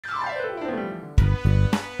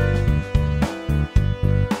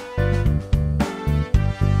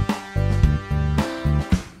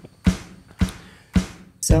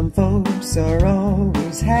Some folks are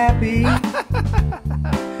always happy.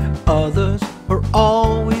 Others are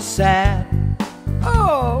always sad.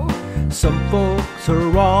 Oh, Some folks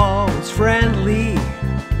are always friendly.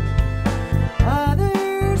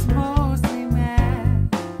 others mostly mad.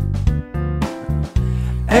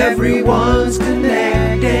 Everyone's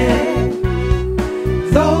connected,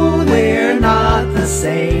 though we're not the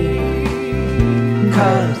same.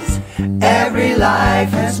 'Cause every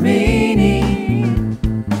life has meaning.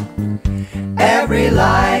 Every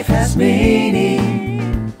life has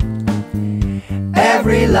meaning.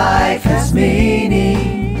 Every life has meaning.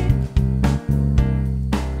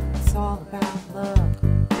 It's all about love.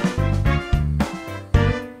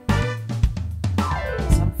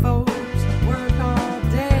 Some folks work all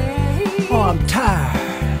day. Oh, I'm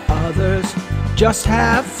tired. Others just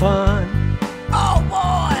have fun. Oh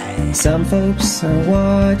boy! Some folks are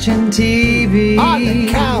watching TV. On the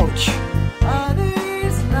couch,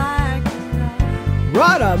 Others like to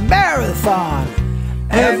run a marathon.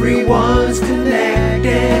 Everyone's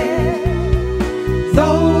connected,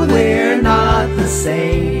 though we're not the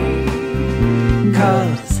same.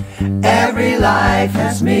 'Cause every life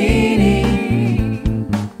has meaning.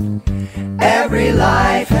 Every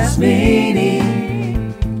life has meaning.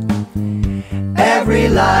 Every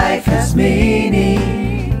life has meaning.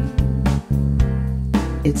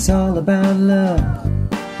 It's all about love.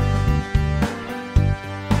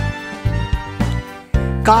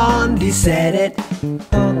 Gandhi said it,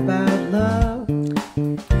 All about love.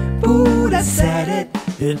 Buddha said it,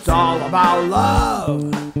 it's all about love.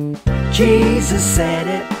 Jesus said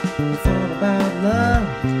it, It's all about love.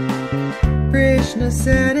 Krishna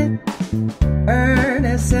said it.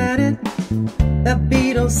 Ernest said it. The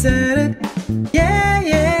Beatles said it. Yeah,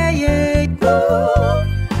 yeah, yeah. Woo.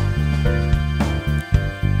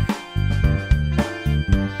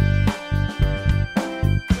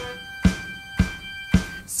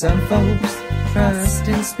 Some folks trust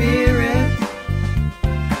in spirit.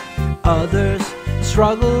 others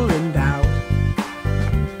struggle and doubt.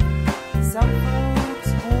 some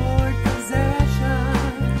folks hoard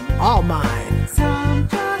possessions. All mine, Some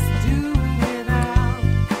just do without.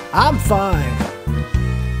 I'm fine.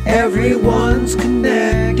 Everyone's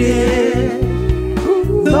connected,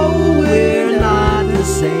 though we're not the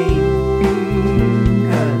same.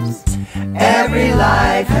 'Cause every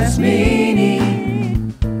life has meaning.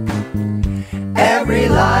 Every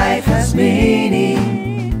life has meaning.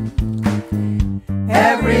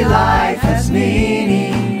 Every life has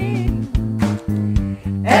meaning.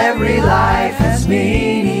 Every life has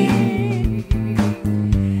meaning.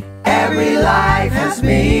 Every life has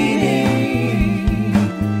meaning.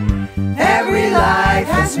 Every life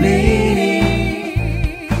has meaning.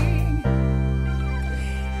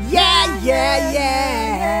 Yeah, yeah, yeah.